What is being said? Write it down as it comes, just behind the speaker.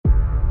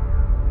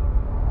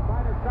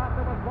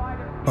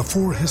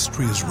Before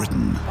history is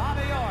written,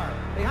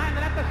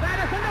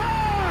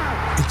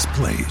 it's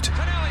played.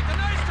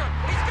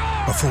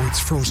 Before it's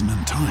frozen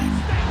in time,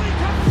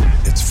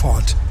 it's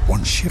fought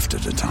one shift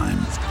at a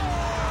time.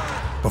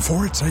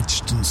 Before it's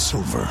etched in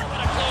silver,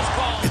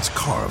 it's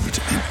carved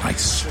in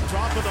ice.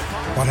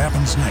 What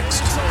happens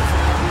next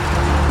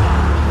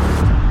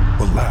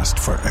will last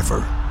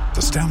forever.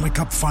 The Stanley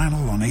Cup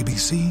Final on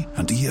ABC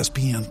and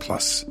ESPN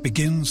Plus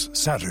begins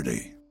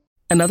Saturday.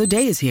 Another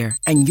day is here,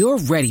 and you're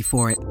ready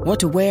for it. What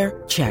to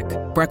wear? Check.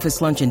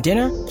 Breakfast, lunch, and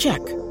dinner? Check.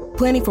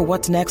 Planning for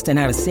what's next and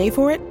how to save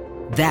for it?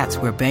 That's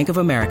where Bank of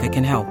America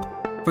can help.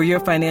 For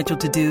your financial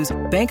to-dos,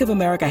 Bank of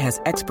America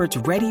has experts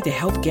ready to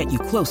help get you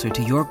closer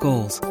to your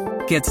goals.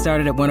 Get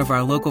started at one of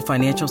our local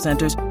financial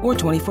centers or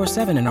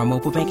 24/7 in our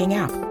mobile banking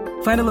app.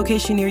 Find a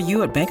location near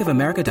you at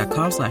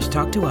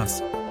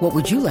bankofamerica.com/talktous. What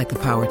would you like the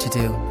power to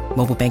do?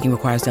 Mobile banking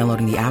requires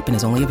downloading the app and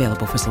is only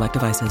available for select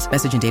devices.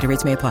 Message and data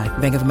rates may apply.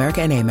 Bank of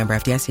America NA, member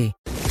FDIC.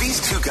 These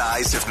two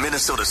guys have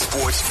Minnesota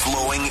sports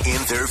flowing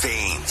in their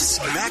veins.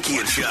 Mackie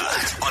and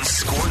Judd on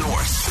Score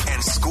North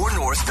and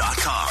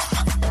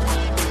ScoreNorth.com.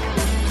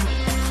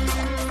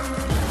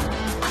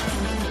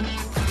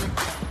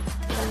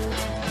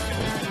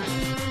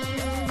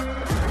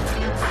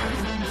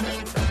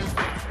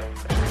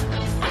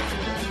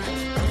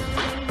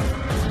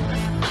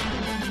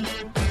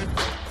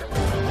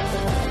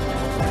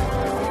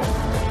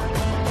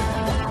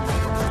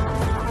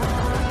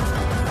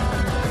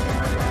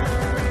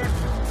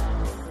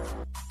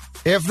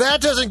 If that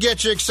doesn't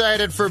get you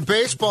excited for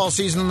baseball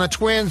season and the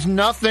Twins,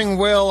 nothing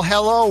will.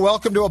 Hello,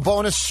 welcome to a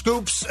bonus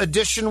Scoops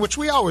edition, which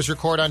we always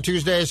record on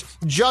Tuesdays.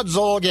 Judd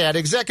Zulgad,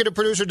 executive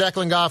producer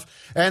Declan Goff,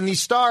 and the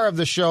star of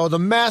the show, the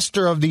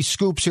master of the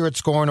Scoops here at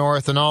Score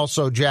North, and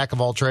also jack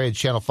of all trades,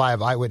 Channel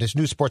 5 Eyewitness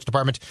News Sports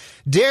Department,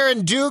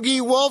 Darren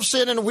Doogie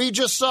Wolfson. And we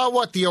just saw,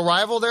 the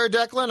arrival there,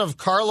 Declan, of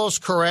Carlos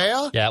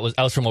Correa? Yeah,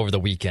 I was from over the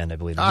weekend, I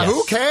believe. Yes.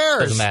 Who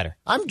cares? Doesn't matter.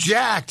 I'm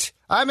jacked.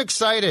 I'm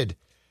excited.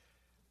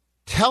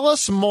 Tell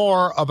us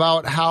more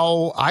about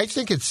how I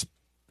think it's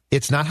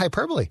not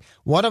hyperbole.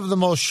 One of the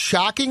most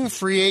shocking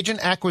free agent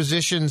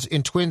acquisitions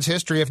in Twins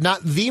history, if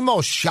not the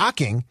most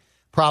shocking,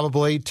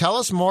 probably. Tell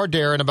us more,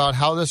 Darren, about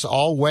how this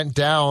all went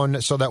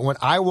down so that when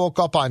I woke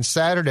up on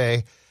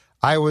Saturday,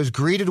 I was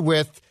greeted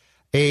with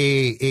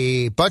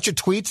a bunch of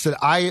tweets that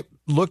I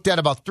looked at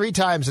about 3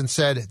 times and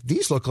said,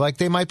 these look like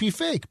they might be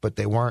fake, but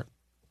they weren't.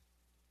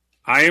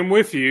 I am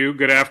with you.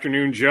 Good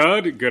afternoon,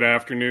 Judd. Good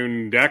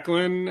afternoon,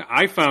 Declan.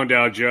 I found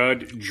out,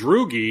 Judd,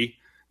 Droogie,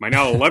 my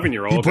now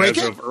 11-year-old,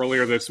 as of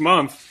earlier this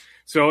month.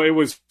 So it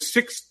was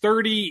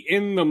 6:30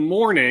 in the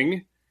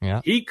morning. Yeah.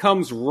 He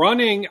comes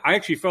running. I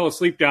actually fell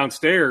asleep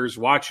downstairs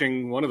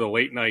watching one of the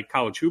late-night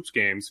college hoops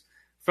games.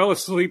 Fell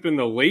asleep in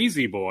the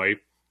lazy boy.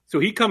 So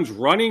he comes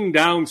running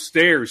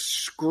downstairs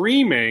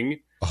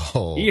screaming.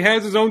 Oh. He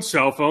has his own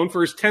cell phone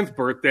for his 10th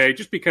birthday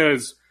just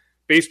because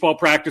baseball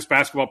practice,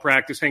 basketball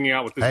practice, hanging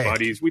out with his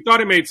buddies. We thought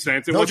it made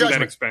sense. It wasn't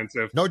that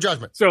expensive. No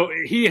judgment. So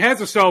he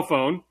has a cell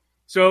phone.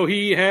 So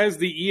he has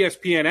the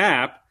ESPN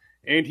app,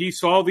 and he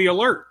saw the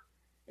alert.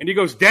 And he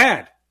goes,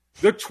 Dad,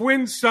 the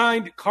Twins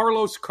signed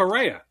Carlos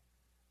Correa.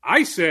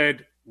 I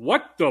said,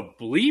 what the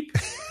bleep?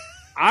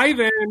 I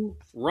then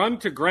run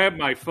to grab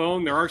my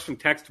phone. There are some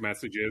text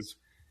messages.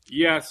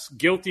 Yes,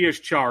 guilty as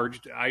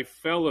charged. I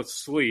fell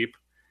asleep.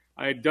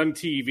 I had done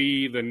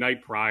TV the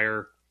night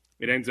prior.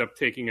 It ends up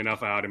taking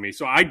enough out of me.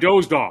 So I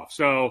dozed off.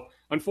 So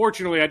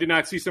unfortunately, I did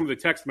not see some of the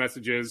text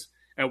messages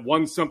at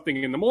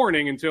 1-something in the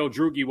morning until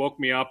Droogie woke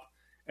me up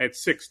at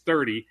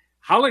 6:30.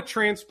 How it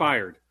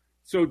transpired.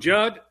 So,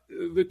 Judd,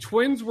 the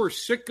Twins were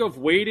sick of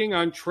waiting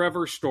on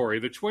Trevor Story.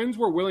 The Twins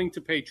were willing to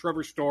pay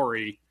Trevor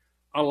Story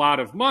a lot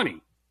of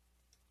money.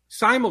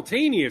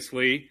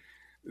 Simultaneously,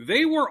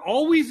 they were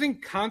always in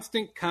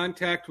constant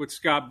contact with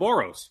Scott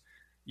Boras.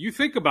 You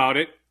think about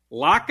it.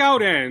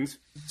 Lockout ends.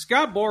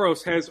 Scott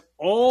Boras has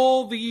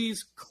all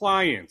these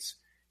clients.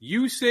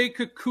 Yusei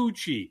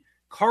Kikuchi,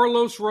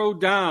 Carlos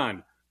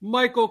Rodon,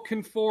 Michael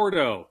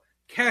Conforto,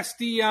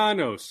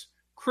 Castellanos,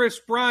 Chris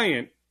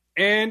Bryant,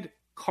 and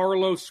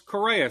Carlos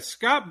Correa.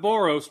 Scott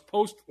Boras,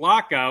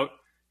 post-lockout,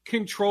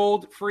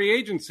 controlled free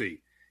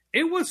agency.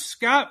 It was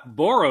Scott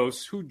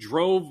Boras who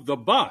drove the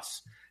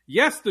bus.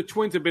 Yes, the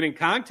Twins have been in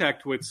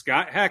contact with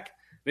Scott. Heck,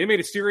 they made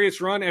a serious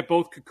run at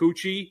both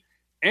Kikuchi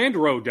and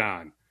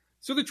Rodon.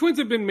 So the Twins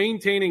have been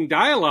maintaining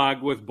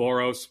dialogue with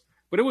Boras,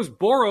 but it was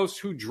Boras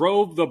who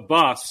drove the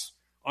bus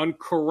on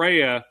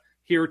Correa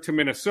here to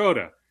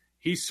Minnesota.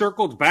 He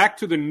circled back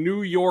to the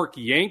New York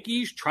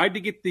Yankees, tried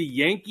to get the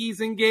Yankees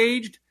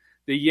engaged.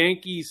 The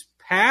Yankees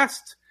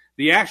passed.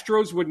 The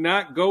Astros would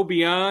not go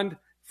beyond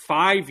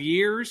 5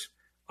 years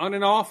on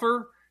an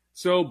offer.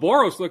 So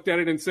Boras looked at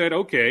it and said,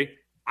 okay,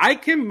 I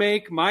can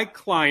make my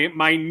client,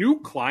 my new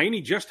client,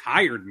 he just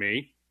hired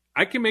me,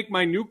 I can make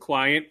my new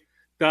client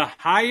the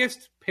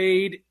highest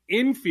paid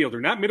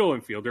infielder, not middle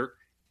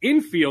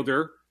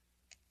infielder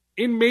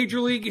in Major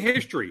League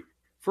history.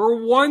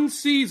 For one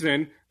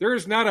season, there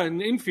is not an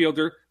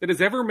infielder that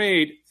has ever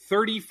made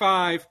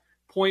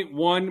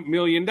 $35.1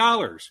 million.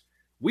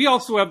 We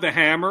also have the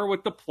hammer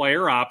with the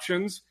player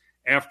options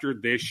after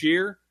this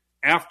year,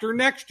 after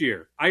next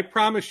year. I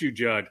promise you,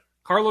 Judd,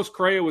 Carlos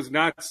Correa was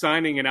not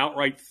signing an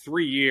outright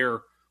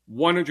 3-year,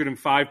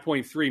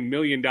 $105.3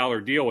 million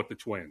deal with the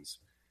Twins.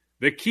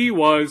 The key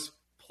was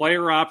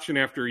player option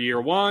after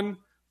year 1,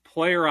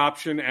 player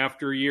option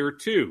after year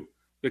 2.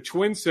 The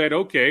Twins said,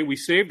 okay, we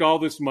saved all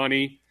this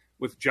money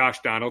with Josh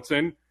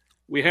Donaldson.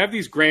 We have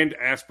these grand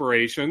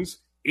aspirations.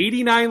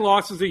 89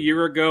 losses a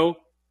year ago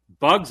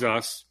bugs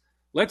us.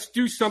 Let's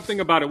do something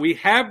about it. We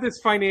have this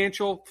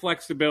financial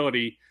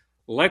flexibility.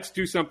 Let's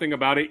do something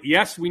about it.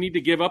 Yes, we need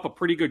to give up a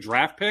pretty good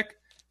draft pick.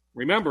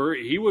 Remember,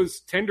 he was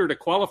tendered a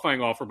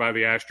qualifying offer by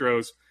the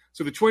Astros,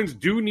 so the Twins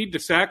do need to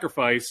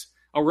sacrifice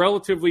a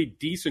relatively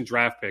decent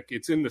draft pick.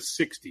 It's in the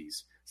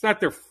 60s. It's not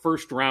their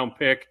first-round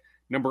pick,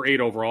 number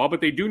 8 overall,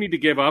 but they do need to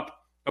give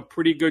up a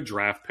pretty good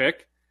draft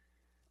pick.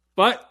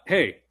 But,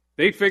 hey,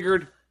 they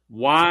figured,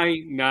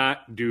 why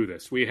not do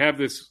this? We have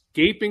this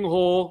gaping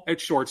hole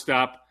at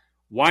shortstop.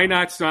 Why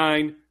not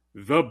sign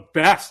the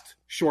best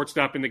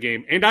shortstop in the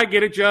game? And I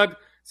get it, Judd.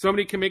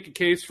 Somebody can make a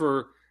case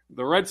for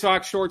the Red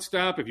Sox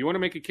shortstop. If you want to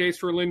make a case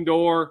for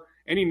Lindor,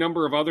 any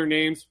number of other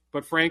names.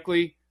 But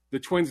frankly, the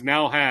Twins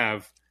now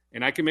have,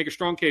 and I can make a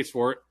strong case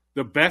for it,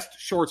 the best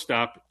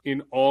shortstop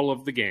in all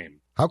of the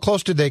game. How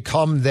close did they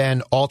come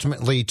then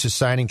ultimately to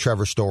signing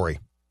Trevor Story?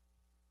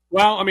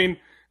 Well, I mean,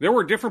 there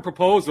were different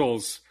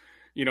proposals,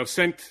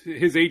 sent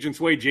his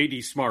agent's way,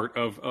 J.D. Smart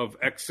of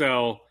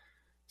Excel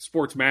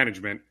Sports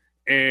Management.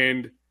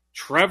 And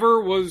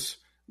Trevor was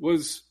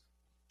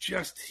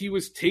he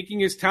was taking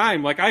his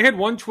time. Like, I had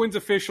one Twins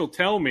official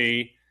tell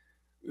me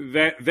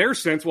that their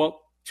sense,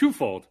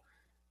 twofold,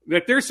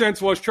 that their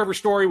sense was Trevor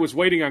Story was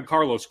waiting on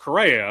Carlos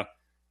Correa,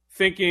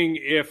 thinking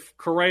if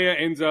Correa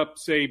ends up,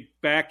 say,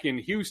 back in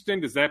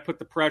Houston, does that put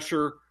the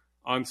pressure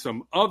on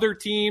some other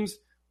teams?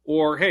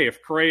 Or, hey,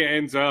 if Correa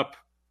ends up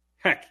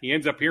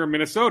here in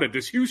Minnesota,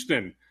 does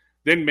Houston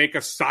then make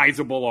a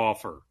sizable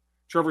offer?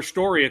 Trevor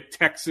Story, a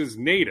Texas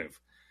native.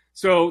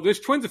 So this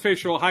Twins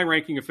official,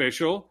 high-ranking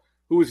official,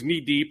 who was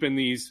knee-deep in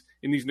these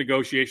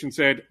negotiations,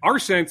 said, our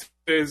sense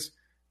is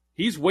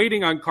he's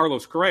waiting on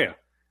Carlos Correa.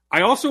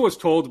 I also was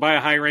told by a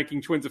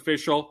high-ranking Twins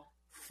official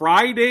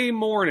Friday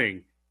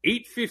morning,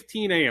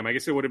 8:15 a.m., I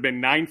guess it would have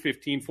been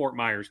 9:15 Fort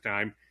Myers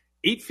time,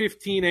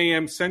 8:15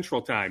 a.m.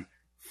 Central time,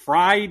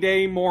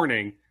 Friday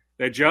morning,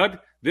 that Judd,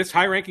 this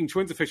high-ranking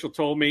Twins official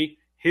told me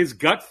his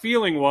gut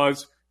feeling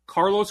was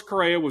Carlos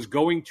Correa was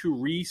going to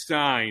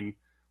re-sign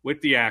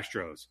with the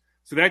Astros.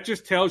 So that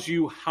just tells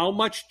you how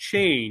much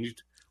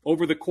changed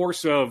over the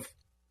course of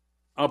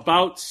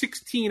about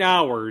 16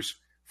 hours,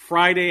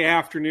 Friday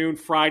afternoon,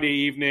 Friday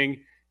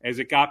evening, as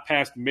it got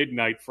past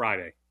midnight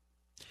Friday.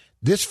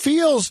 This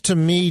feels to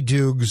me,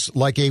 Dukes,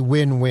 like a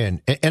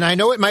win-win. And I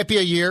know it might be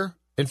a year.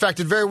 In fact,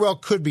 it very well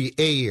could be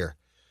a year.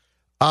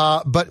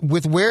 But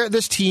with where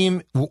this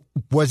team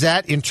was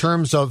at in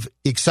terms of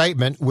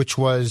excitement, which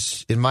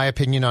was, in my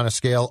opinion, on a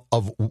scale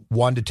of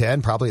 1 to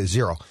 10, probably a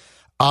 0,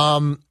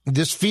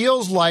 this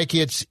feels like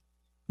it's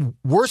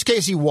worst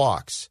case he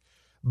walks.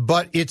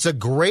 But it's a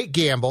great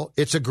gamble.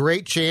 It's a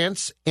great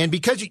chance. And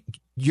because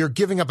you're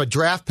giving up a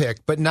draft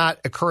pick, but not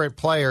a current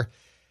player,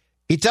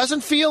 it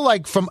doesn't feel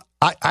like from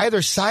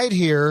either side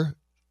here,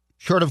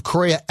 short of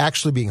Correa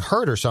actually being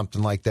hurt or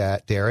something like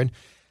that, Darren,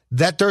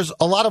 that there's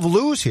a lot of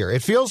lose here.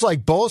 It feels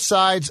like both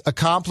sides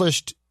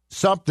accomplished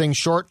something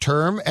short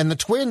term, and the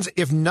Twins,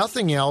 if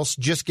nothing else,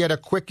 just get a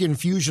quick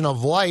infusion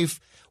of life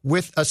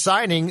with a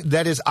signing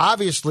that is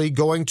obviously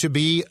going to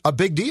be a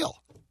big deal.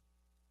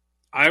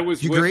 I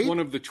was with one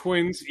of the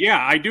Twins. Yeah,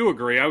 I do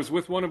agree. I was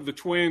with one of the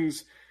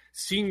Twins'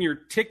 senior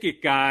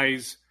ticket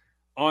guys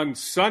on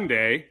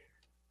Sunday.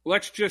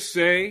 Let's just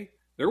say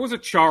there was a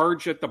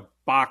charge at the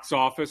box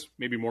office,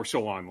 maybe more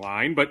so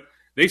online, but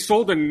they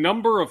sold a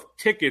number of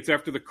tickets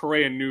after the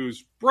Correa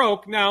news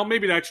broke. Now,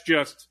 maybe that's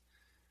just,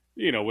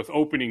 with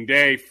opening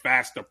day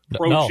fast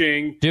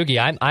approaching. No,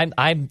 Doogie,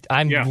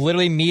 I'm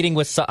literally meeting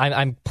with.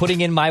 I'm putting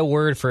in my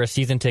word for a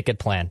season ticket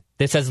plan.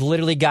 This has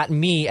literally gotten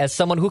me as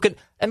someone who could.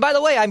 And by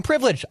the way, I'm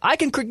privileged. I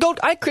can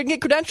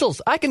get credentials.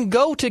 I can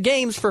go to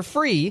games for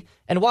free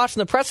and watch in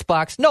the press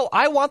box. No,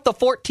 I want the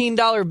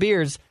 $14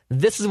 beers.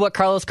 This is what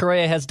Carlos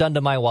Correa has done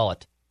to my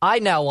wallet. I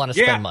now want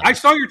to spend money. I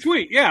saw your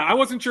tweet. Yeah, I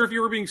wasn't sure if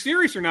you were being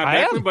serious or not,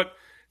 Declan, but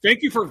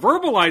thank you for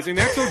verbalizing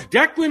that. So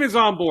Declan is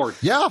on board.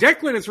 Yeah.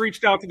 Declan has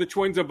reached out to the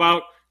Twins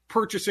about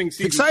purchasing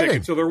season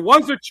tickets. So there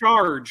was a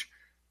charge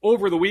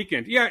over the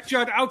weekend. Yeah,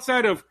 Judd,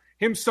 outside of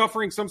him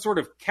suffering some sort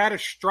of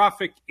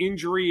catastrophic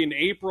injury in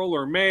April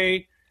or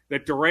May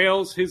that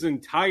derails his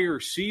entire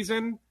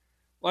season,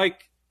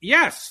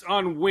 yes,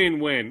 on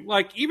win-win.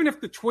 Even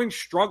if the Twins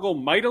struggle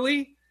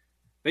mightily,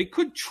 they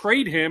could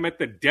trade him at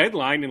the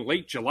deadline in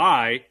late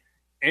July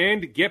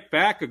and get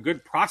back a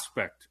good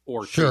prospect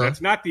or two. Sure.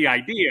 That's not the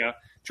idea.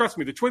 Trust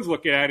me, the Twins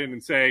look at it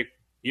and say,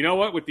 you know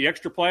what, with the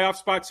extra playoff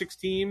spot, 6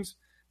 teams,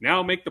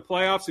 now make the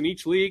playoffs in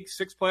each league,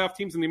 6 playoff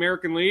teams in the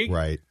American League.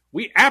 Right.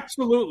 We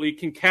absolutely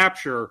can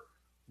capture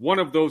one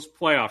of those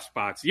playoff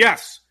spots.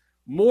 Yes,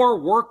 more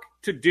work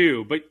to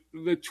do, but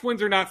the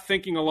Twins are not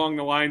thinking along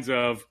the lines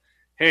of,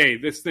 hey,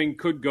 this thing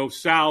could go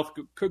south,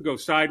 could go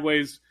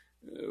sideways.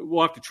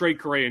 We'll have to trade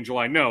Correa in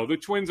July. No, the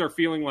Twins are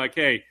feeling like,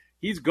 hey,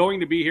 he's going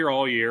to be here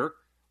all year.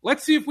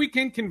 Let's see if we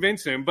can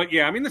convince him. But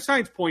yeah, I mean, the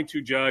signs point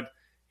to, Judd,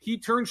 he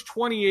turns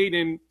 28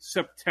 in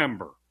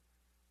September.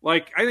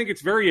 Like, I think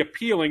it's very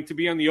appealing to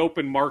be on the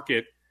open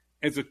market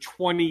as a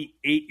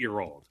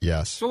 28-year-old.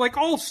 Yes. So, like,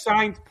 all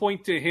signs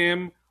point to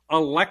him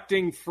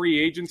electing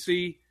free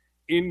agency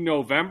in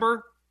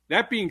November.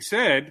 That being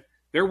said,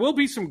 there will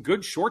be some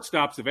good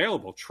shortstops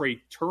available.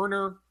 Trey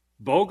Turner,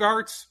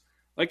 Bogarts.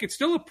 Like, it's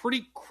still a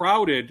pretty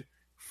crowded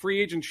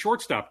free agent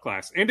shortstop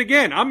class. And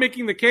again, I'm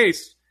making the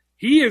case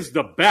he is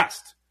the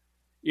best.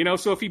 You know,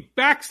 so if he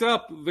backs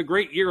up the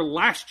great year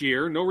last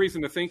year, no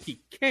reason to think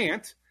he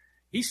can't,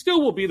 he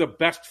still will be the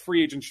best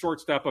free agent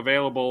shortstop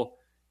available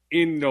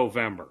in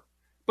November.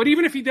 But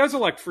even if he does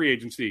elect free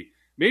agency,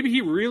 maybe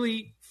he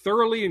really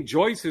thoroughly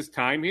enjoys his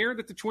time here,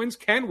 that the Twins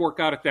can work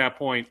out at that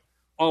point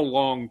a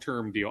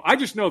long-term deal. I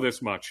just know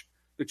this much.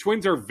 The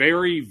Twins are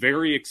very,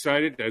 very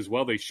excited, as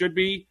well they should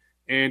be,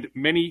 and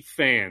many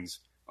fans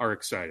are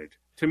excited.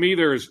 To me,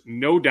 there's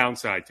no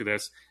downside to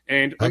this.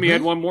 And let me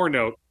add one more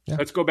note. Yeah.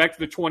 Let's go back to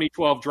the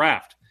 2012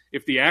 draft.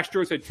 If the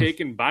Astros had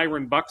taken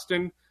Byron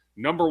Buxton,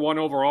 number 1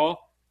 overall,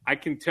 I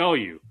can tell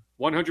you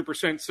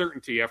 100%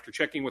 certainty after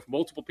checking with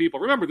multiple people.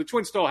 Remember, the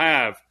Twins still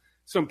have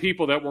some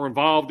people that were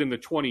involved in the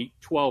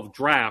 2012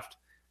 draft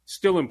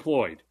still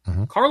employed.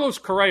 Mm-hmm. Carlos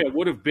Correa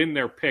would have been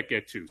their pick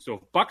at 2. So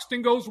if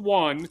Buxton goes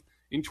 1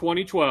 in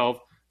 2012,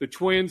 the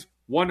Twins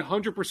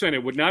 100%,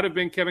 it would not have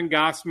been Kevin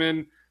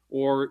Gausman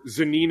or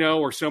Zunino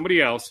or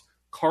somebody else.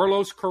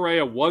 Carlos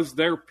Correa was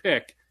their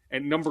pick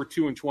at number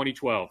 2 in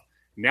 2012.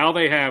 Now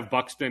they have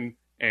Buxton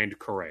and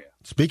Correa.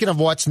 Speaking of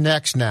what's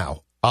next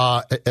now,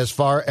 as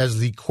far as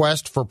the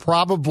quest for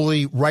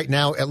probably right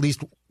now at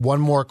least one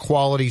more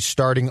quality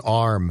starting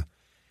arm,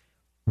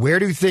 where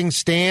do things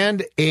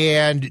stand?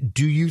 And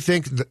do you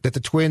think that the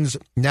Twins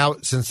now,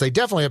 since they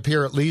definitely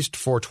appear at least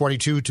for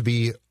 22 to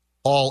be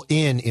all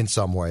in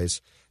some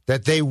ways,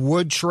 that they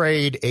would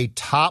trade a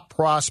top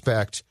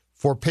prospect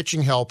for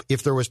pitching help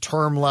if there was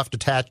term left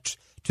attached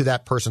to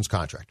that person's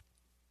contract?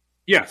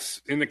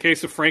 Yes. In the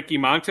case of Frankie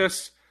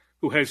Montas,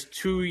 who has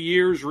 2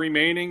 years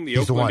remaining, the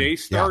Oakland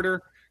A's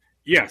starter.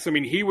 Yeah. Yes. I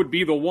mean, he would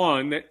be the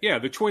one that,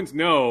 the Twins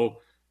know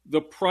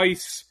the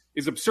price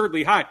is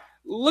absurdly high.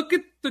 Look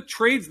at the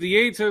trades the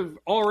A's have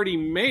already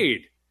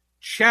made.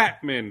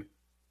 Chapman,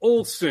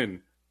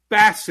 Olsen,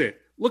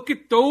 Bassett. Look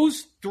at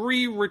those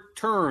 3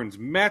 returns.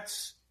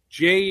 Mets,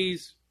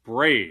 Jays,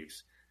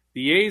 Braves.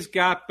 The A's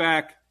got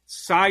back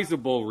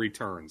sizable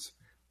returns.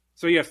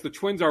 So, yes, the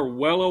Twins are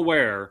well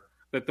aware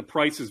that the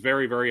price is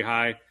very, very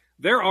high.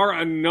 There are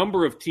a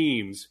number of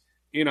teams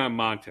in on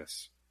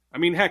Montas. I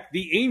mean, heck,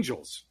 the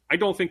Angels. I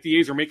don't think the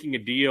A's are making a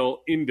deal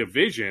in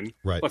division.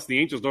 Right. Plus, the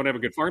Angels don't have a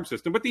good farm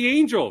system. But the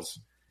Angels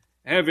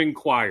have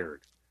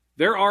inquired.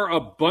 There are a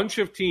bunch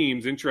of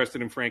teams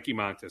interested in Frankie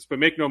Montas. But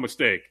make no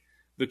mistake,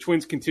 the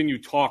Twins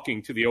continue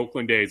talking to the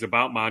Oakland A's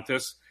about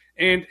Montas.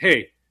 And,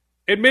 hey,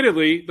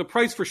 admittedly, the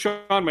price for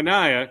Sean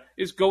Manaea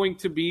is going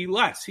to be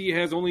less. He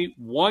has only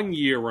 1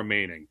 year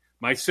remaining.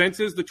 My sense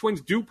is the Twins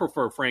do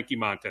prefer Frankie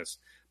Montas.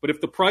 But if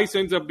the price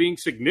ends up being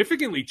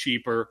significantly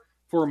cheaper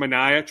for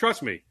Manaea,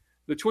 trust me,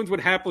 the Twins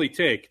would happily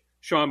take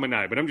Sean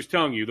Manaea. But I'm just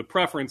telling you, the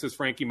preference is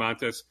Frankie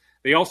Montas.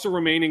 They also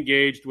remain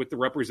engaged with the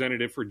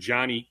representative for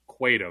Johnny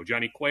Cueto.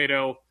 Johnny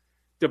Cueto,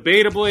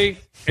 debatably,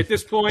 at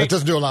this point, that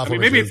doesn't do a lot for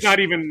maybe it's not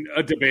even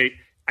a debate.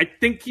 I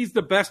think he's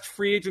the best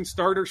free agent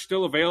starter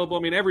still available.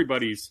 I mean,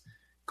 everybody's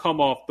come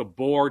off the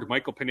board.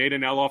 Michael Pineda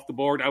now off the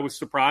board. I was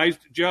surprised,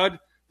 Judd.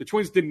 The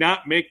Twins did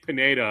not make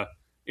Pineda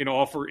an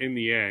offer in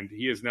the end.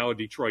 He is now a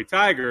Detroit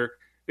Tiger.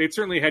 They'd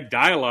certainly had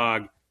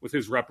dialogue with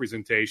his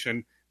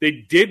representation.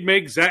 They did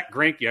make Zach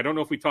Greinke. I don't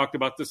know if we talked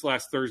about this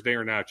last Thursday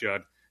or not,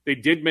 Judd. They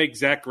did make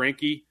Zach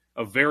Greinke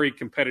a very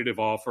competitive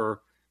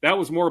offer. That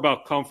was more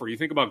about comfort. You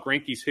think about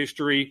Greinke's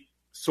history,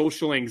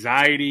 social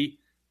anxiety,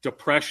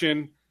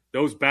 depression,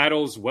 those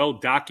battles well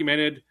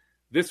documented.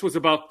 This was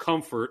about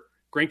comfort.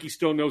 Greinke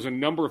still knows a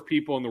number of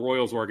people in the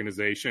Royals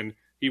organization.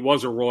 He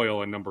was a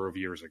Royal a number of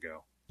years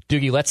ago.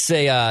 Doogie, let's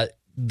say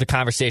the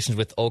conversations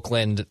with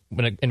Oakland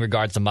in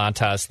regards to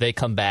Montas, they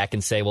come back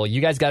and say, well, you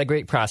guys got a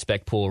great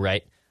prospect pool,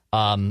 right?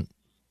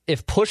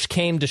 If push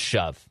came to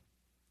shove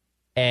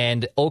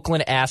and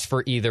Oakland asked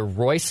for either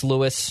Royce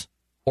Lewis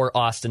or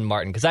Austin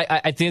Martin, because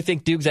I do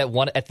think, Dukes, at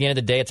the end of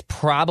the day, it's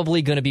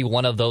probably going to be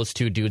one of those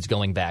two dudes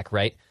going back,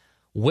 right?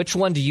 Which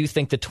one do you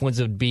think the Twins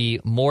would be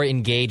more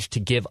engaged to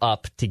give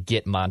up to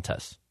get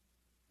Montas?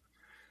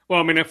 Well,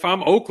 I mean, if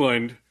I'm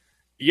Oakland,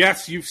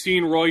 yes, you've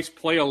seen Royce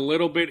play a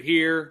little bit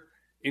here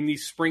in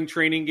these spring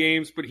training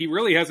games, but he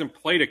really hasn't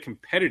played a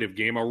competitive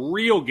game, a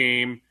real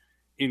game,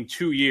 in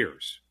 2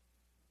 years.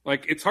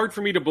 Like, it's hard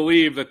for me to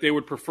believe that they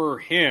would prefer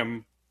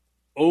him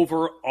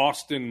over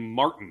Austin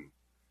Martin.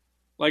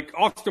 Like,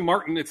 Austin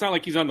Martin, it's not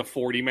like he's on the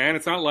 40, man.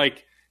 It's not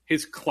like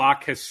his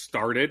clock has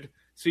started.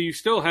 So you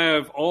still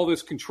have all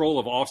this control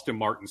of Austin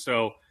Martin.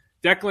 So,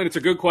 Declan, it's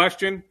a good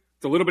question.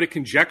 It's a little bit of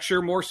conjecture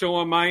more so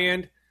on my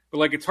end, but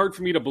like it's hard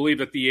for me to believe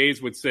that the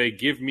A's would say,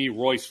 give me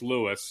Royce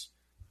Lewis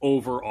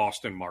over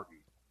Austin Martin.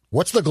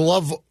 What's the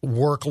glove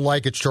work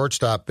like at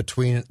shortstop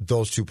between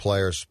those two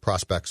players,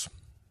 prospects?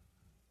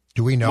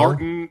 Do we know?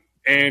 Martin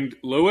and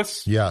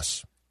Lewis?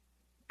 Yes.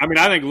 I mean,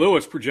 I think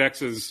Lewis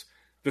projects as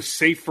the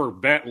safer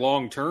bet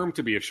long-term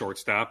to be a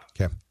shortstop.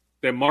 Okay.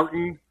 That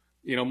Martin,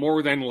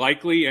 more than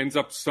likely ends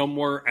up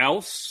somewhere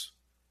else.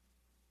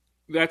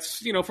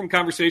 That's, from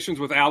conversations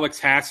with Alex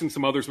Hass and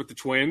some others with the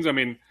Twins. I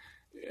mean,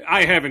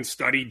 I haven't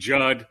studied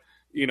Judd,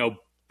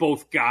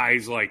 both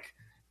guys like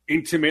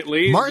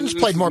intimately. Martin's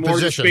played more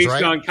positions, based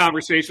right? on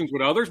conversations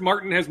with others.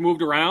 Martin has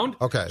moved around.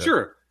 Okay.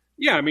 Sure.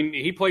 Yeah, I mean,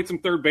 he played some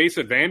third base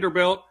at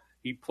Vanderbilt.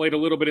 He played a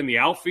little bit in the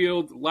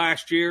outfield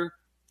last year.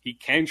 He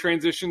can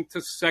transition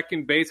to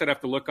second base. I'd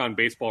have to look on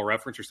Baseball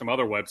Reference or some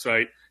other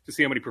website to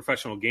see how many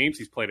professional games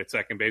he's played at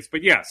second base.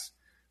 But yes,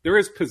 there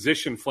is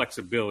position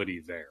flexibility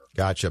there.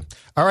 Gotcha.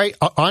 All right,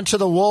 on to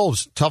the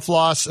Wolves. Tough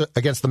loss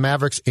against the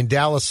Mavericks in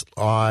Dallas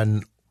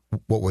on,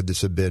 what would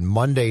this have been,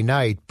 Monday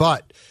night.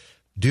 But,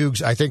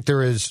 Dukes, I think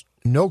there is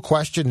no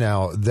question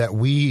now that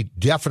we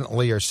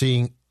definitely are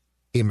seeing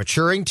a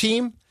maturing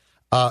team,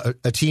 a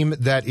team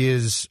that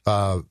is,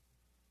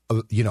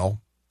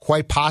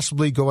 quite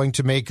possibly going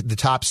to make the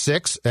top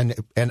six and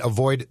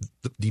avoid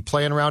the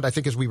play-in round. I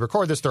think as we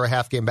record this, they're a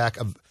half game back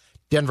of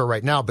Denver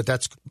right now, but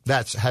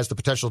that's has the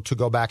potential to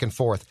go back and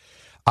forth.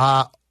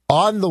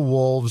 On the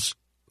Wolves,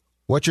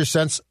 what's your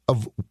sense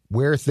of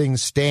where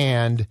things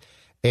stand,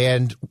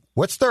 and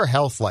what's their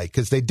health like?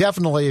 Because they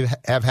definitely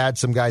have had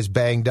some guys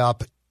banged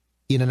up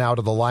in and out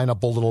of the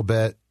lineup a little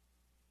bit.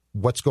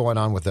 What's going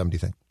on with them, do you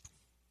think?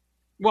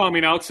 Well, I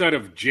mean, outside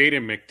of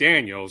Jaden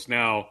McDaniels,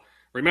 now,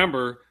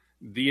 remember,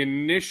 the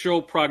initial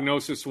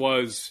prognosis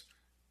was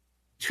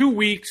 2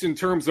 weeks in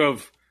terms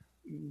of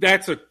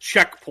that's a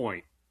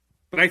checkpoint.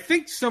 But I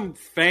think some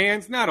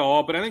fans, not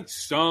all, but I think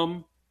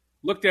some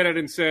looked at it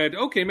and said,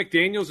 okay,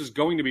 McDaniels is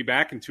going to be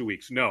back in 2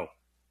 weeks. No.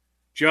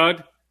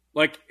 Judd,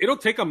 it'll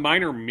take a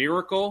minor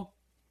miracle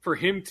for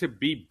him to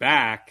be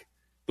back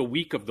the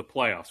week of the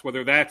playoffs,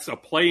 whether that's a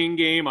playing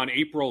game on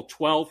April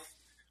 12th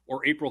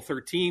or April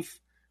 13th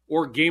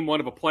or game one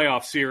of a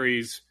playoff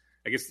series.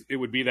 I guess it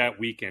would be that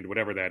weekend,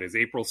 whatever that is,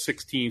 April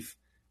 16th,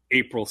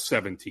 April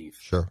 17th.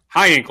 Sure.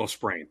 High ankle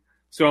sprain.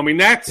 So, I mean,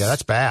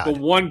 that's bad. The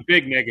one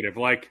big negative.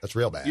 That's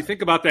real bad. You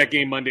think about that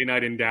game Monday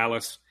night in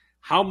Dallas.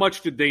 How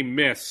much did they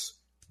miss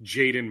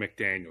Jaden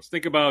McDaniels?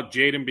 Think about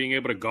Jaden being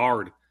able to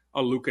guard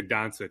a Luka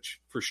Doncic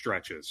for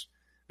stretches.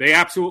 They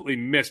absolutely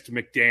missed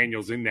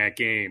McDaniels in that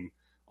game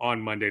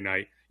on Monday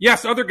night.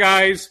 Yes, other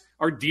guys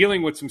are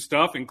dealing with some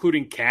stuff,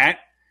 including Cat,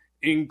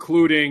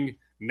 including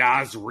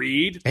Naz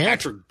Reid,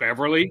 Patrick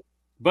Beverly.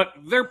 But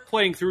they're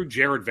playing through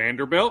Jared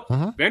Vanderbilt.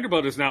 Mm-hmm.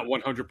 Vanderbilt is not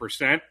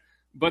 100%,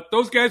 but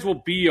those guys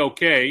will be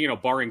okay,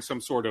 barring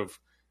some sort of,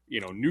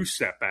 new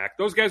setback.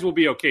 Those guys will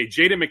be okay.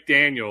 Jaden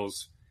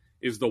McDaniels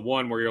is the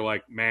one where you're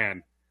like,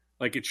 man,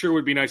 it sure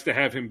would be nice to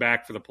have him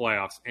back for the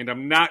playoffs. And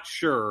I'm not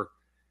sure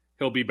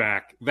he'll be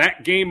back.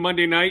 That game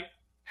Monday night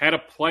had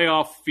a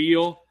playoff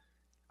feel.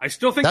 I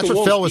still think that's the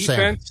what Phil Wolves was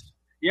defense. Saying.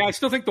 Yeah, I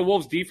still think the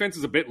Wolves defense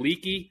is a bit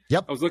leaky.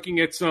 Yep. I was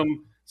looking at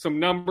some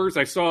numbers.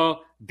 I saw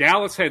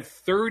Dallas had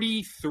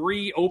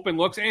 33 open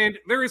looks, and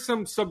there is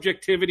some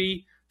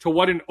subjectivity to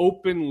what an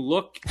open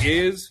look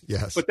is.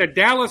 Yes. But that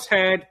Dallas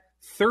had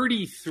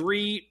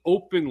 33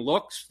 open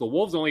looks. The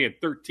Wolves only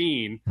had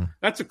 13.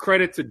 That's a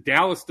credit to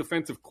Dallas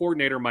defensive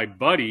coordinator, my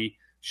buddy,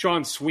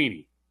 Sean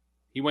Sweeney.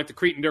 He went to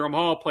Cretin-Derham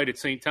Hall, played at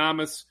St.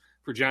 Thomas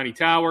for Johnny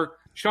Tower.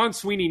 Sean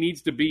Sweeney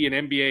needs to be an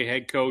NBA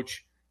head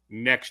coach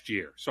next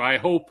year. So I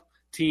hope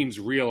teams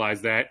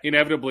realize that.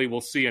 Inevitably,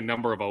 we'll see a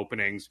number of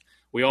openings.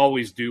 We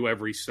always do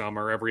every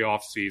summer, every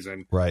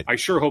offseason. Right. I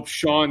sure hope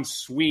Sean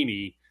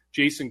Sweeney,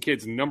 Jason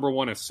Kidd's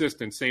 #1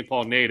 assistant, St.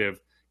 Paul native,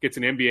 gets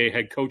an NBA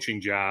head coaching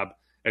job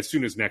as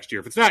soon as next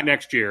year. If it's not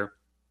next year,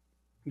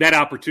 that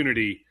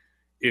opportunity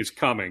is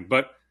coming.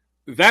 But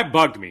that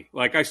bugged me.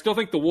 I still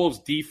think the Wolves'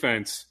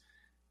 defense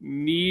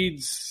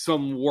needs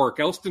some work.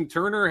 Elston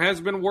Turner has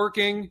been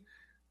working,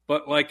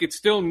 but it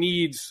still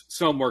needs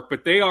some work.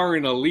 But they are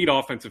an elite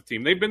offensive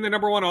team. They've been the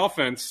 #1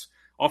 offense,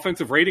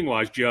 offensive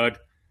rating-wise, Judd,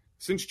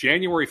 since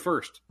January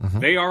 1st. Mm-hmm.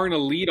 They are an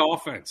elite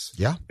offense.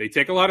 Yeah. They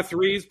take a lot of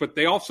threes, but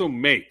they also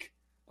make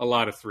a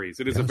lot of threes.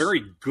 It is a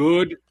very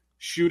good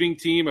shooting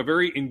team, a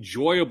very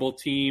enjoyable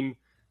team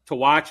to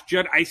watch.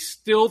 Judd, I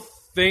still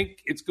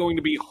think it's going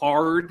to be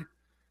hard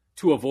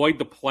to avoid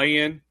the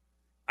play-in.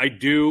 I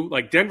do.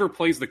 Denver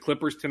plays the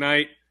Clippers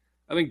tonight.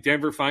 I think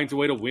Denver finds a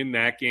way to win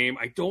that game.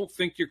 I don't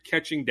think you're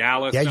catching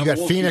Dallas. Yeah, you got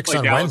Phoenix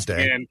on Dallas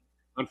Wednesday.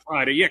 On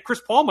Friday. Yeah,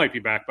 Chris Paul might be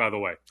back, by the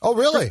way. Oh,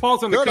 really? Chris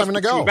Paul's on the Good, I'm cusp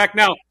going to go. Back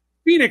now.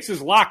 Phoenix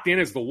is locked in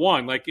as the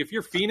one. If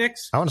you're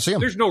Phoenix, I want to see him.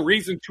 There's no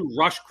reason to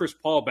rush Chris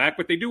Paul back,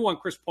 but they do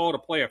want Chris Paul to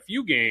play a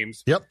few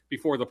games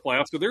before the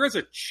playoffs. So there is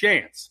a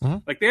chance.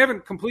 Mm-hmm. They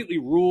haven't completely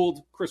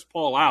ruled Chris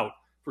Paul out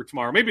for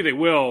tomorrow. Maybe they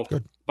will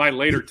by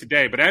later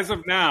today. But as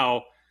of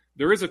now,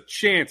 there is a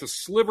chance, a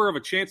sliver of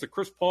a chance that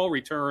Chris Paul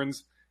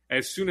returns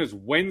as soon as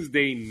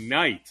Wednesday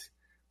night.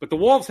 But the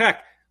Wolves,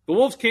 heck, The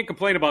Wolves can't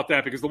complain about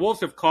that because the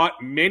Wolves have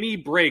caught many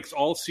breaks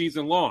all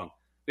season long.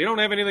 They don't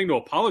have anything to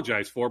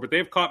apologize for, but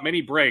they've caught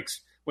many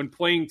breaks when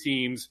playing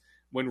teams,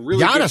 when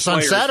really Giannis good on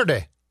players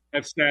Saturday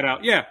have sat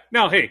out. Yeah.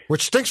 Now, hey.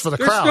 Which stinks for the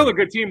there's crowd. Still a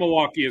good team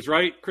Milwaukee is,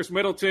 right? Chris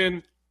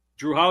Middleton,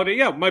 Drew Holiday.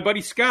 Yeah, my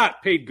buddy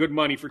Scott paid good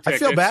money for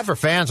tickets. I feel bad for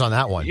fans on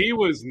that one. He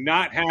was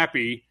not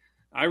happy.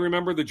 I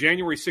remember the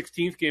January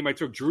 16th game I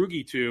took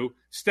Drugi to.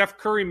 Steph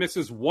Curry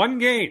misses one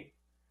game.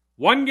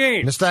 One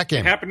game. Missed that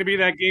game. It happened to be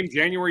that game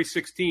January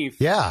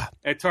 16th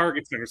at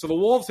Target Center. So the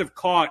Wolves have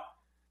caught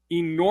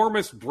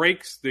enormous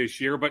breaks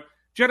this year. But,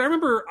 Jed, I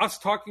remember us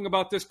talking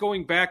about this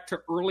going back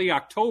to early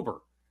October.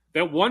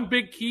 That one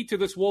big key to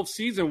this Wolves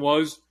season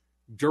was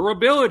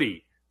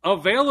durability,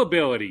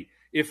 availability.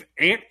 If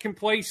Ant can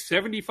play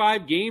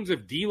 75 games,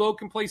 if D'Lo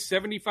can play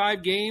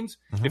 75 games,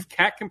 if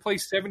Cat can play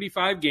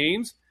 75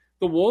 games,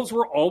 the Wolves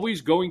were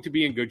always going to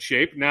be in good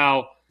shape.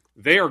 Now,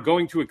 they are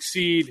going to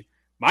exceed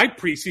my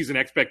preseason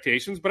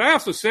expectations, but I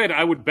also said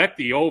I would bet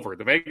the over.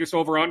 The Vegas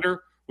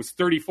over-under was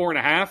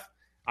 34.5.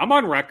 I'm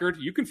on record.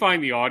 You can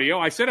find the audio.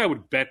 I said I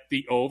would bet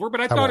the over, but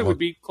I thought it would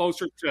be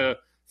closer to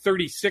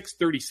 36,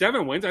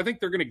 37 wins. I think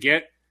they're going to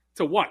get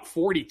to,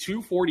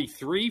 42,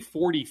 43,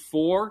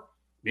 44,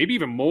 maybe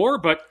even more.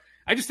 But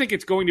I just think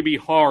it's going to be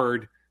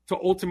hard to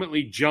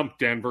ultimately jump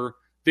Denver.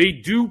 They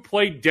do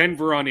play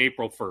Denver on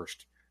April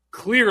 1st.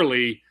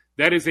 Clearly,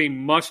 that is a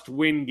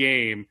must-win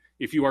game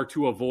if you are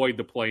to avoid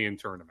the play-in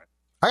tournament.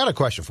 I got a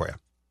question for you.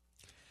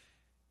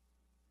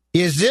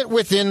 Is it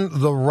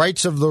within the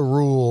rights of the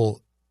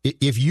rule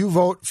if you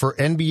vote for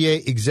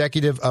NBA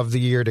Executive of the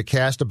Year to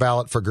cast a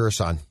ballot for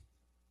Gerson?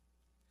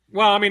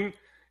 Well, I mean,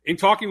 in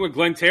talking with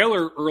Glenn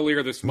Taylor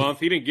earlier this month,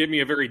 he didn't give me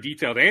a very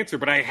detailed answer,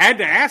 but I had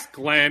to ask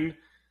Glenn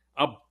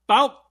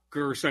about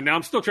Gerson. Now,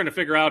 I'm still trying to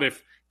figure out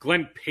if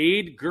Glenn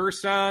paid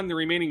Gerson the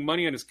remaining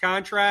money on his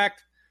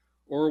contract,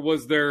 or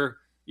was there,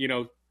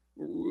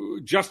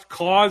 just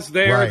cause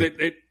there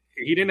that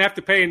he didn't have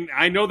to pay. And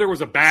I know there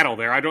was a battle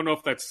there. I don't know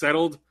if that's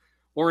settled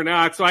or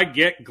not. So I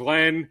get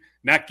Glenn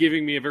not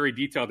giving me a very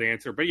detailed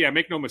answer. But, yeah,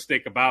 make no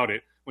mistake about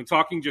it. When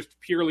talking just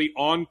purely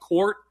on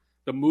court,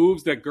 the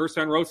moves that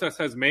Gerson Rosas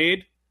has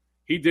made,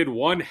 he did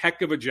one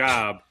heck of a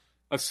job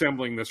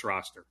assembling this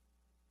roster.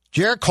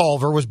 Jarrett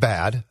Culver was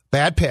bad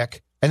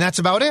pick, and that's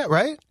about it,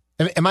 right?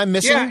 Am I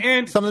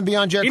missing something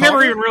beyond Jarrett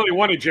Culver? He never even really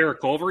wanted Jarrett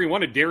Culver. He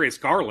wanted Darius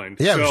Garland.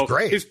 Yeah, it was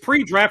great. His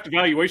pre-draft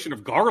evaluation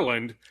of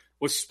Garland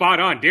was spot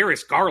on.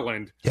 Darius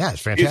Garland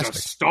it's fantastic.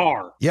 Is a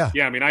star. Yeah,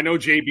 I mean, I know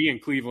JB in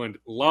Cleveland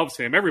loves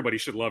him. Everybody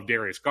should love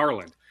Darius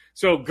Garland.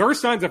 So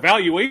Gerson's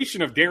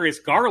evaluation of Darius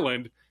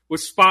Garland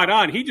was spot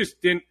on. He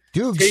just didn't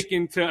take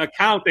into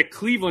account that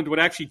Cleveland would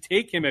actually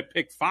take him at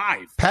pick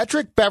 5.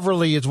 Patrick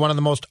Beverley is one of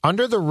the most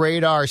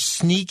under-the-radar,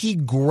 sneaky,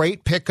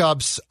 great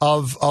pickups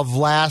of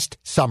last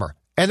summer.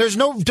 And there's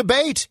no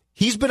debate.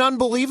 He's been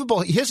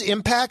unbelievable. His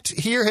impact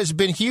here has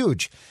been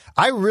huge.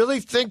 I really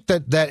think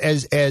that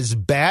as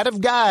bad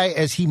of guy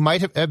as he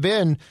might have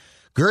been,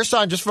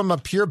 Gerson, just from a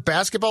pure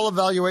basketball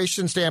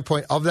evaluation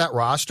standpoint of that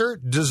roster,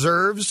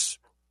 deserves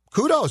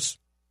kudos.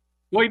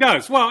 Well, he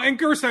does. Well, and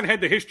Gerson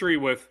had the history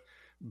with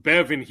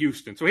Bev in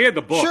Houston, so he had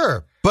the book.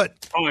 Sure,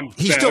 but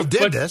he Bev. still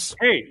did this.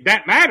 Hey,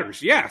 that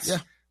matters, yes. Yeah.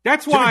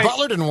 That's why Jimmy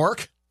Butler didn't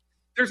work.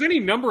 There's any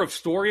number of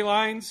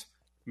storylines,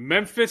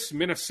 Memphis,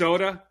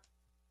 Minnesota,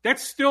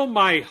 that's still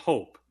my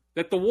hope.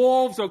 That the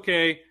Wolves,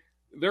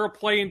 they're a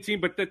play-in team,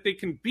 but that they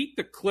can beat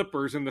the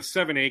Clippers in the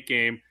 7-8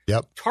 game.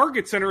 Yep.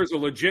 Target Center is a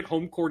legit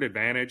home court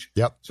advantage.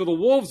 Yep. So the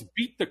Wolves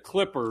beat the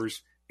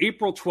Clippers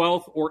April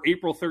 12th or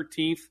April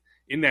 13th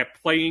in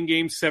that play-in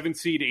game, 7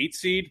 seed, 8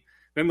 seed.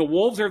 Then the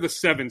Wolves are the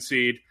 7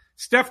 seed.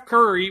 Steph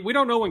Curry, we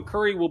don't know when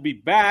Curry will be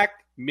back,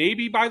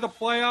 maybe by the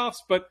playoffs,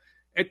 but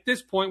at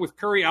this point, with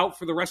Curry out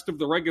for the rest of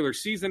the regular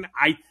season,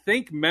 I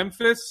think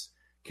Memphis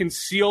can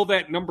seal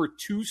that number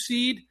 2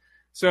 seed.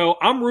 So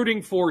I'm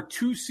rooting for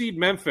 2 seed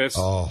Memphis,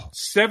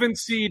 7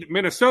 seed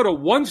Minnesota.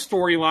 One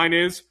storyline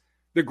is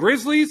the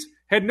Grizzlies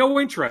had no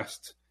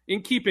interest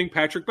in keeping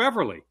Patrick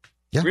Beverley.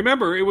 Yeah.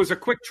 Remember, it was a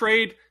quick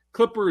trade,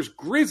 Clippers,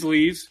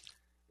 Grizzlies.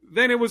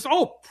 Then it was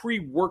all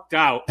pre-worked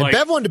out. And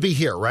Bev wanted to be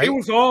here, right? It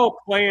was all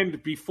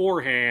planned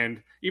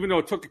beforehand, even though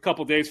it took a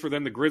couple days for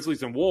them, the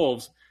Grizzlies and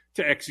Wolves,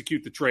 to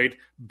execute the trade.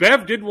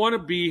 Bev did want to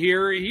be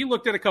here. He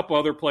looked at a couple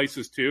other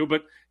places too,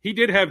 but he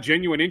did have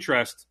genuine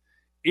interest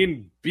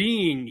in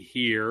being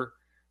here.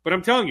 But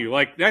I'm telling you,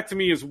 that to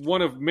me is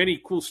one of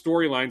many cool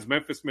storylines,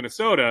 Memphis,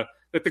 Minnesota,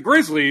 that the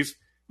Grizzlies,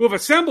 who have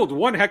assembled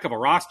one heck of a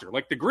roster,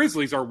 the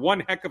Grizzlies are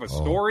one heck of a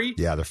story.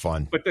 Yeah, they're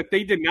fun. But that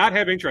they did not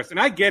have interest. And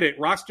I get it,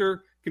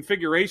 roster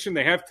configuration.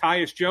 They have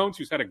Tyus Jones,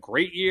 who's had a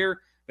great year.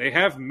 They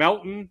have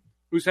Melton,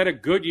 who's had a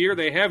good year.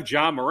 They have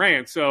John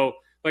Morant. So,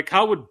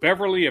 how would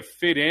Beverly have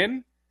fit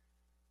in?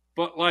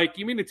 But,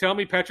 you mean to tell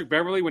me Patrick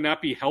Beverly would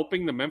not be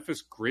helping the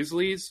Memphis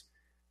Grizzlies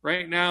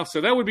right now?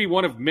 So that would be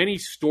one of many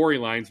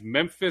storylines,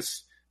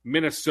 Memphis,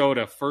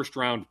 Minnesota,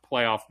 first-round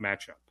playoff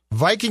matchup.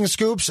 Viking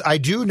scoops, I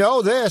do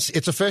know this.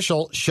 It's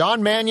official.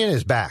 Sean Mannion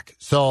is back.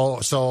 So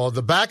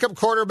the backup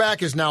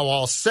quarterback is now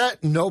all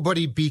set.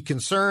 Nobody be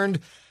concerned.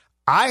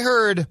 I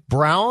heard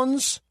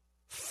Browns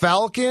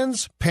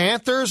Falcons,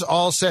 Panthers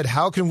all said,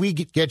 how can we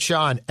get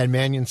Sean? And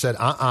Mannion said,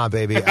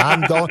 baby.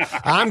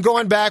 I'm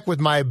going back with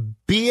my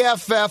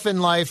BFF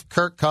in life,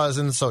 Kirk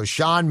Cousins. So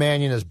Sean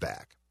Mannion is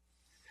back.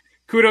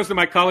 Kudos to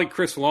my colleague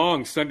Chris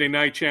Long, Sunday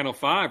night, Channel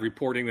 5,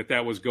 reporting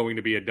that was going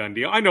to be a done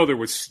deal. I know there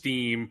was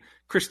steam.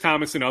 Chris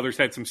Thomas and others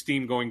had some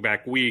steam going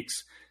back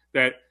weeks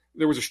that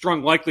there was a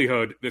strong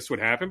likelihood this would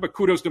happen. But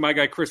kudos to my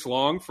guy Chris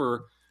Long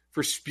for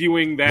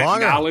spewing that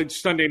knowledge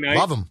Sunday night.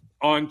 Love him.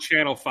 On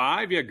Channel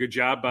 5. Yeah, good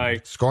job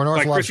by Score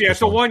North. Chris. Yeah,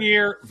 so 1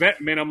 year,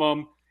 vet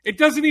minimum. It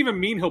doesn't even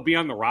mean he'll be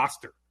on the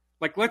roster.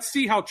 Like, let's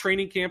see how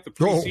training camp, the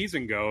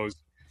preseason goes.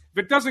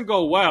 If it doesn't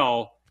go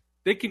well,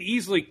 they can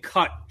easily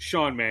cut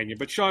Sean Mannion.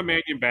 But Sean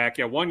Mannion back,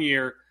 1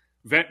 year,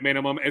 vet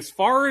minimum. As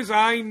far as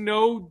I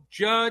know,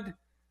 Judd,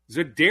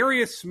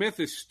 Zadarius Smith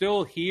is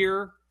still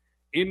here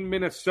in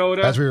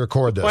Minnesota. As we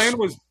record this. The plan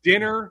was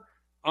dinner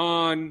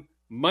on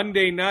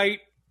Monday night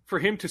for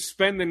him to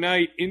spend the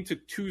night into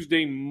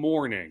Tuesday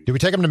morning. Did we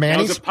take him to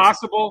Manny's? Is it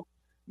possible?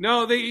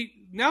 No, they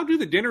now do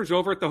the dinners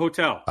over at the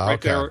hotel,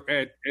 right there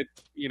at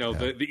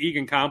the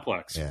Egan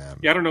Complex. Yeah,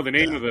 I don't know the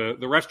name of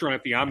the restaurant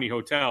at the Omni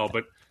Hotel,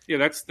 but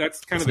that's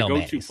kind of the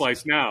go-to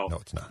place now. No,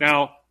 it's not.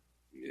 Now,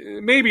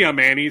 maybe on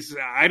Manny's.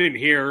 I didn't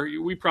hear.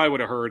 We probably would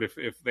have heard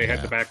if they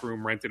had the back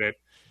room rented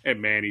at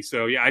Manny's.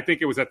 So, I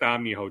think it was at the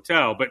Omni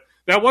Hotel. But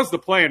that was the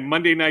plan,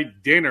 Monday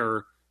night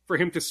dinner, for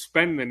him to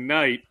spend the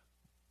night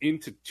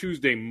into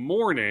Tuesday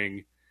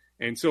morning.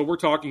 And so we're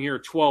talking here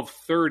at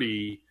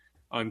 12:30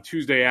 on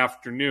Tuesday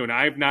afternoon.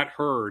 I have not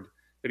heard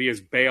that he has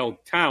bailed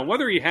town.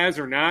 Whether he has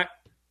or not,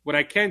 what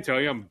I can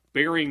tell you, I'm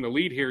burying the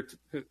lead here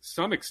to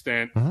some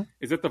extent,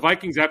 is that the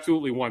Vikings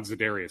absolutely want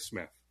Zadarius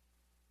Smith.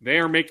 They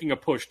are making a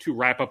push to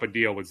wrap up a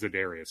deal with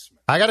Zadarius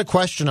Smith. I got a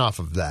question off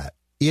of that.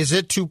 Is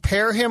it to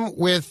pair him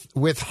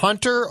with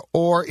Hunter,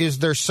 or is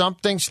there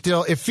something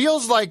still? It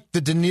feels like the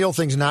Daniil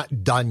thing's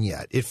not done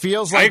yet. It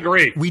feels like I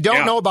agree. We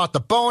don't know about the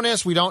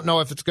bonus. We don't know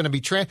if it's going to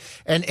be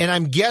and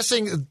I'm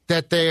guessing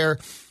that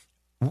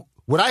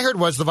what I heard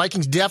was the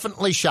Vikings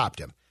definitely shopped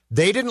him.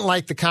 They didn't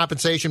like the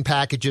compensation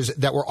packages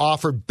that were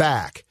offered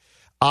back.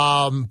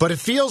 But it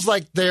feels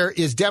like there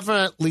is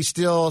definitely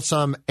still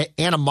some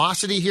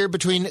animosity here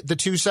between the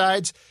two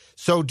sides.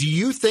 So do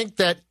you think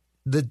that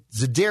the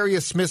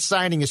Zadarius Smith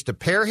signing is to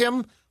pair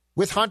him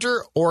with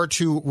Hunter or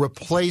to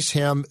replace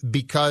him?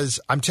 Because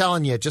I'm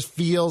telling you, it just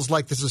feels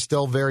like this is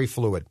still very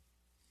fluid.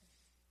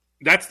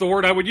 That's the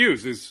word I would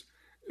use, is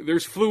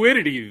there's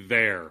fluidity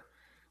there.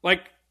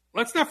 Like,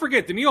 let's not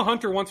forget, Daniil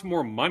Hunter wants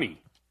more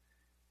money.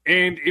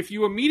 And if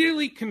you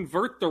immediately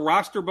convert the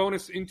roster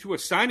bonus into a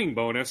signing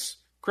bonus,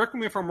 correct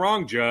me if I'm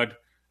wrong, Judd,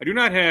 I do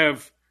not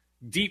have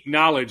deep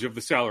knowledge of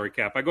the salary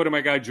cap. I go to my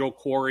guy Joe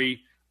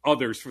Corey,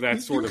 others for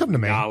that sort of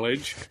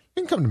knowledge.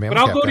 You can come to me. But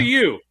I'll go to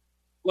you.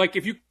 Like,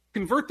 if you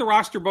convert the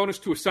roster bonus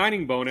to a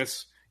signing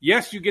bonus,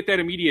 yes, you get that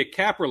immediate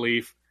cap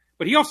relief,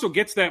 but he also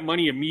gets that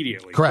money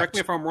immediately. Correct me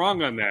if I'm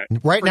wrong on that.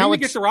 Right now, he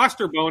gets the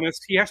roster bonus,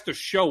 he has to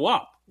show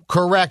up.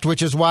 Correct,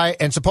 which is why,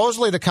 and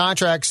supposedly the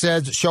contract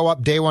says show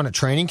up day one at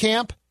training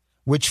camp,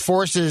 which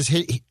forces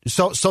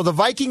so the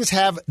Vikings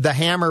have the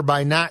hammer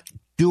by not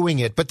doing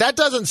it, but that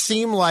doesn't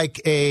seem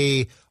like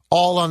a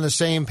all on the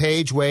same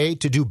page way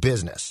to do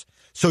business.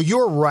 So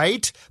you're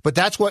right, but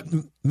that's what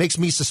makes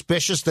me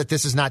suspicious that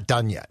this is not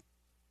done yet.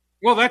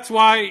 Well, that's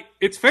why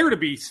it's fair to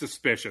be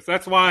suspicious.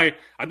 That's why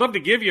I'd love to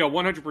give you a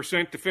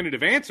 100%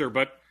 definitive answer,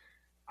 but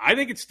I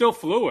think it's still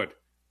fluid.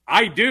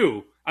 I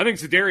do. I think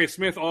Zadarius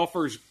Smith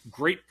offers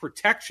great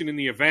protection in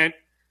the event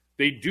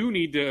they do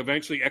need to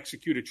eventually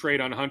execute a trade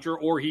on Hunter,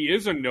 or he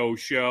is a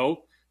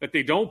no-show, that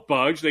they don't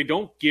budge, they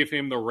don't give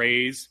him the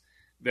raise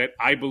that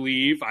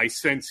I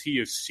sense he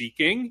is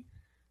seeking.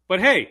 But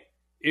hey,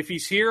 if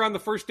he's here on the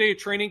first day of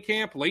training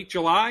camp, late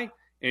July,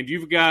 and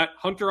you've got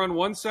Hunter on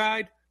one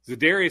side,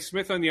 Zadarius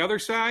Smith on the other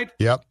side,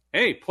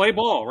 hey, play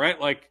ball,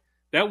 right? Like,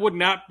 that would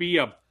not be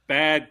a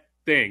bad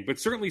thing. But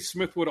certainly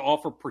Smith would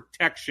offer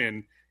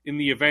protection in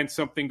the event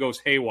something goes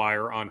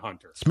haywire on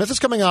Hunter. Smith is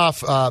coming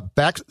off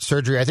back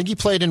surgery. I think he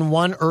played in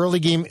one early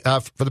game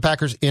for the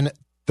Packers in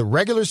the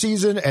regular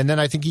season, and then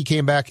I think he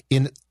came back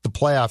in the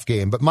playoff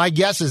game. But my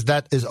guess is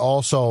that is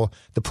also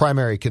the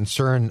primary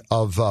concern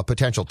of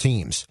potential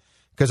teams,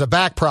 because a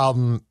back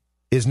problem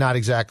is not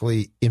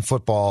exactly in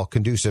football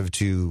conducive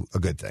to a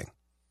good thing.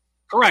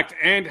 Correct.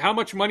 And how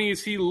much money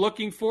is he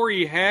looking for?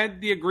 He had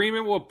the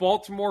agreement with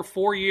Baltimore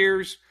 4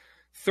 years,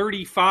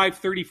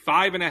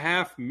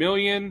 $35.5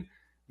 million.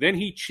 Then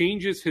he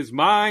changes his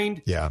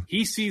mind. Yeah.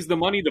 He sees the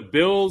money the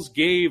Bills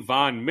gave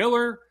Von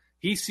Miller.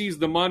 He sees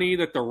the money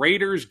that the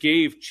Raiders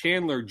gave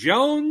Chandler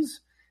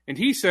Jones. And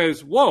he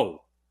says,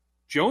 whoa,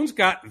 Jones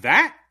got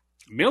that?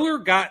 Miller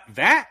got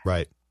that?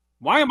 Right.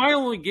 Why am I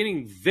only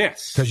getting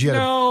this? Because you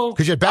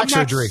had back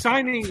surgery. Not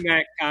signing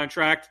that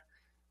contract.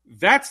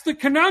 That's the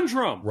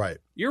conundrum. Right.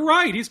 You're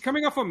right. He's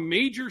coming off a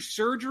major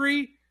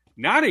surgery.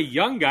 Not a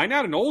young guy,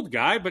 not an old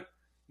guy, but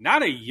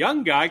not a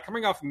young guy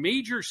coming off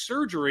major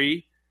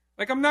surgery.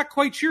 Like, I'm not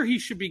quite sure he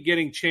should be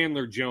getting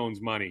Chandler Jones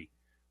money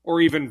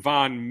or even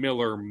Von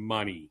Miller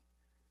money.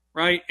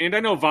 right? And I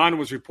know Vaughn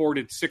was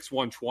reported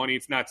 6-120.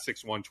 It's not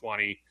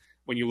 6-120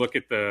 when you look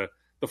at the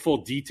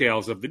full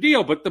details of the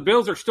deal, but the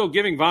Bills are still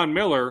giving Von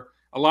Miller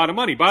a lot of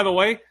money. By the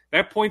way,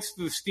 that points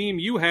to the steam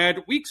you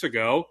had weeks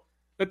ago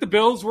that the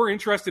Bills were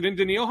interested in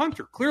Danielle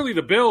Hunter. Clearly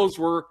the Bills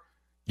were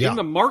in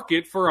the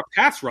market for a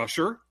pass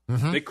rusher.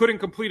 Mm-hmm. They couldn't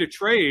complete a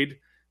trade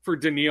for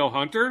Danielle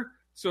Hunter,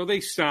 so they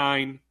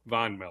sign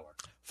Von Miller.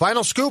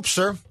 Final scoop,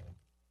 sir.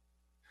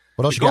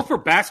 What else you got? Go for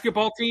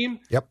basketball team.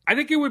 Yep. I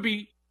think it would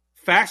be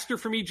faster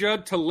for me,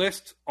 Judd, to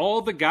list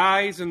all the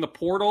guys in the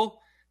portal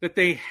that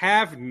they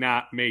have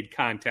not made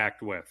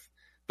contact with.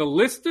 The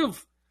list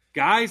of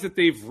guys that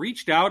they've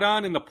reached out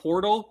on in the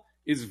portal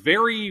is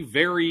very,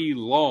 very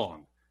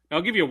long. Now,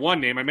 I'll give you one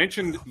name. I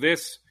mentioned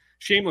this,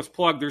 shameless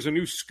plug. There's a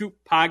new Scoop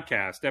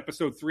podcast,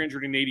 episode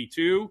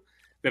 382,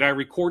 that I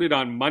recorded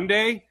on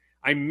Monday.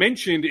 I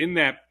mentioned in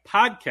that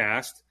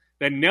podcast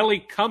that Nelly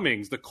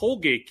Cummings, the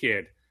Colgate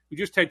kid, who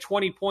just had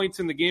 20 points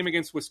in the game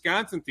against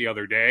Wisconsin the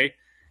other day,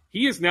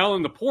 he is now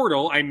in the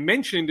portal. I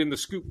mentioned in the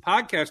Scoop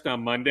podcast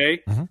on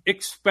Monday,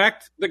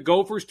 expect the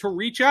Gophers to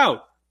reach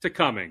out to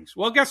Cummings.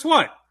 Well, guess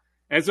what?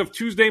 As of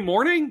Tuesday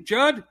morning,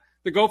 Judd,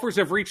 the Gophers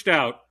have reached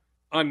out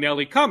on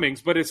Nelly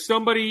Cummings. But as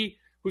somebody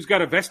who's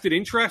got a vested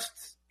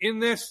interest in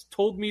this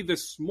told me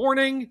this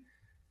morning,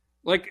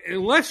 like,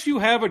 unless you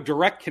have a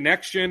direct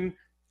connection,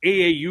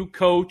 AAU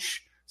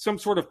coach, some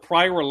sort of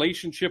prior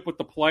relationship with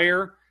the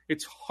player,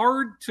 it's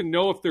hard to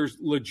know if there's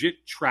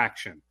legit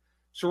traction.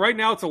 So right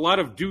now it's a lot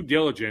of due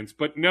diligence,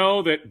 but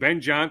know that Ben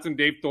Johnson,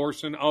 Dave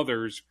Thorson,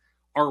 others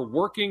are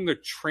working the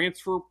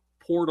transfer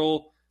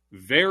portal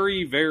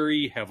very,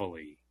 very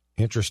heavily.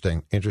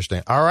 Interesting.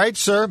 All right,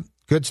 sir.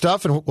 Good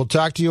stuff, and we'll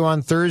talk to you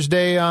on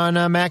Thursday on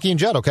Mackey and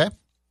Judd, okay?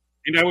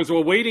 And I was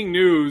awaiting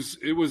news.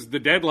 It was the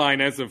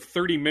deadline as of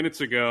 30 minutes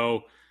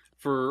ago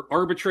for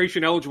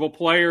arbitration-eligible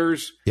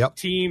players,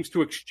 teams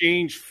to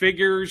exchange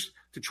figures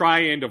to try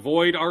and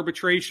avoid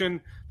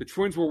arbitration. The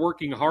Twins were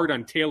working hard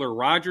on Taylor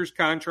Rogers'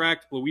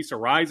 contract, Luis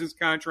Ariza's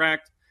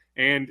contract,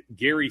 and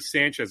Gary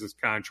Sanchez's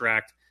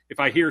contract. If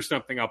I hear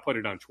something, I'll put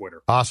it on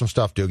Twitter. Awesome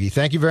stuff, Doogie.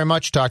 Thank you very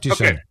much. Talk to you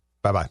soon.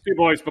 Bye-bye. See you,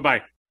 boys.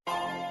 Bye-bye.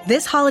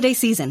 This holiday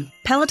season,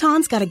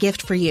 Peloton's got a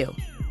gift for you.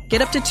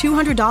 Get up to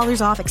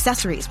 $200 off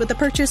accessories with the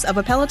purchase of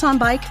a Peloton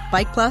bike,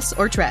 Bike Plus,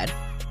 or Tread.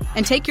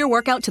 And take your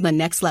workout to the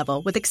next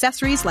level with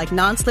accessories like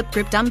non-slip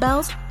grip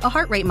dumbbells, a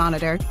heart rate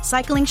monitor,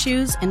 cycling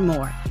shoes, and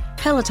more.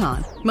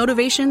 Peloton,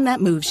 motivation that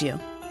moves you.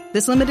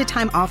 This limited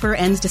time offer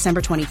ends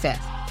December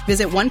 25th.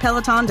 Visit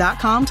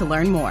onepeloton.com to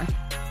learn more.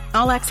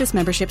 All access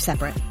membership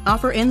separate.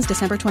 Offer ends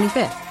December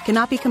 25th.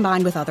 Cannot be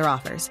combined with other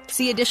offers.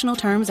 See additional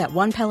terms at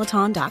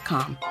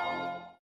onepeloton.com.